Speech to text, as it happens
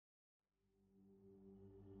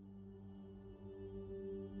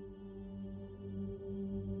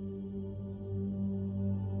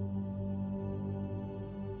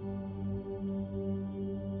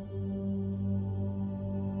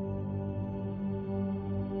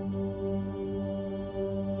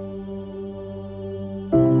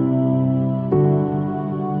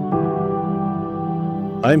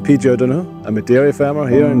I'm PJ O'Donoghue. I'm a dairy farmer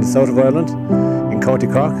here in the south of Ireland, in County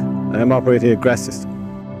Cork, and I'm operating a grass system.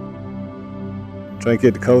 Trying to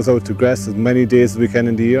get the cows out to grass as many days as we can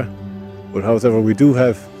in the year, but however we do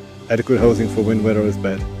have adequate housing for when weather is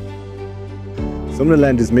bad. Some of the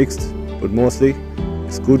land is mixed, but mostly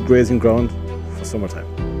it's good grazing ground for summertime.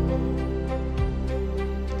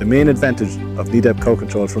 The main advantage of Nedap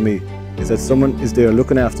CowControl for me is that someone is there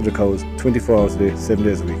looking after the cows 24 hours a day, 7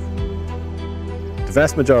 days a week. The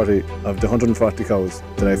vast majority of the 140 cows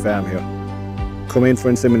that I farm here come in for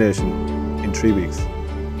insemination in 3 weeks.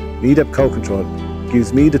 Nedap CowControl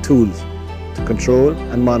gives me the tools to control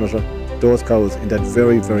and monitor those cows in that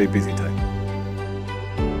very, very busy time.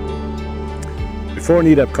 Before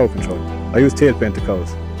Nedap CowControl, I used tail paint the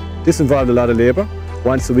cows. This involved a lot of labour,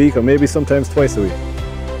 once a week or maybe sometimes twice a week.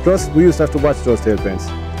 Plus, we used to have to watch those tail paints,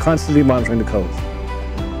 constantly monitoring the cows.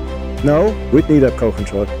 Now, with Nedap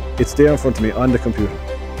CowControl, it's there in front of me on the computer.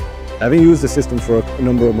 Having used the system for a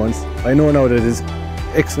number of months, I know now that it is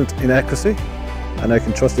excellent in accuracy and I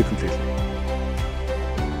can trust it completely.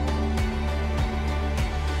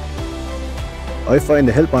 I find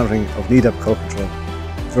the health monitoring of Nedap CowControl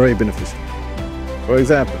very beneficial. For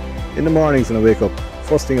example, in the mornings when I wake up,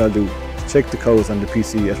 first thing I'll do is check the cows on the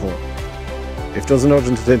PC at home. If there's an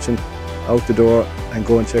urgent attention, out the door and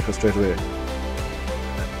go and check her straight away.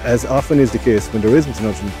 As often is the case when there isn't an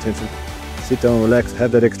urgent attention, sit down, relax,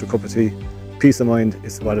 have that extra cup of tea. Peace of mind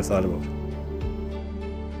is what it's all about.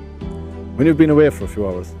 When you've been away for a few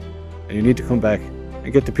hours and you need to come back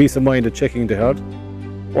and get the peace of mind of checking the herd,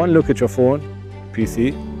 one look at your phone,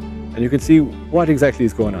 PC, and you can see what exactly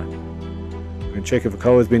is going on. You can check if a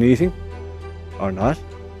cow has been eating or not,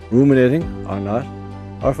 ruminating or not,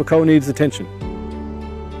 or if a cow needs attention.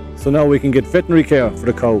 So now we can get veterinary care for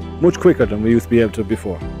the cow much quicker than we used to be able to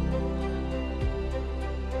before.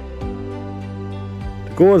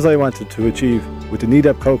 The goals I wanted to achieve with the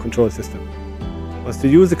Nedap CowControl system was to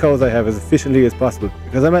use the cows I have as efficiently as possible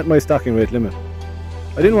because I'm at my stocking rate limit.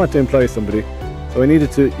 I didn't want to employ somebody, so I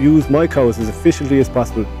needed to use my cows as efficiently as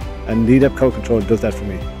possible, and Nedap CowControl does that for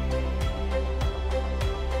me.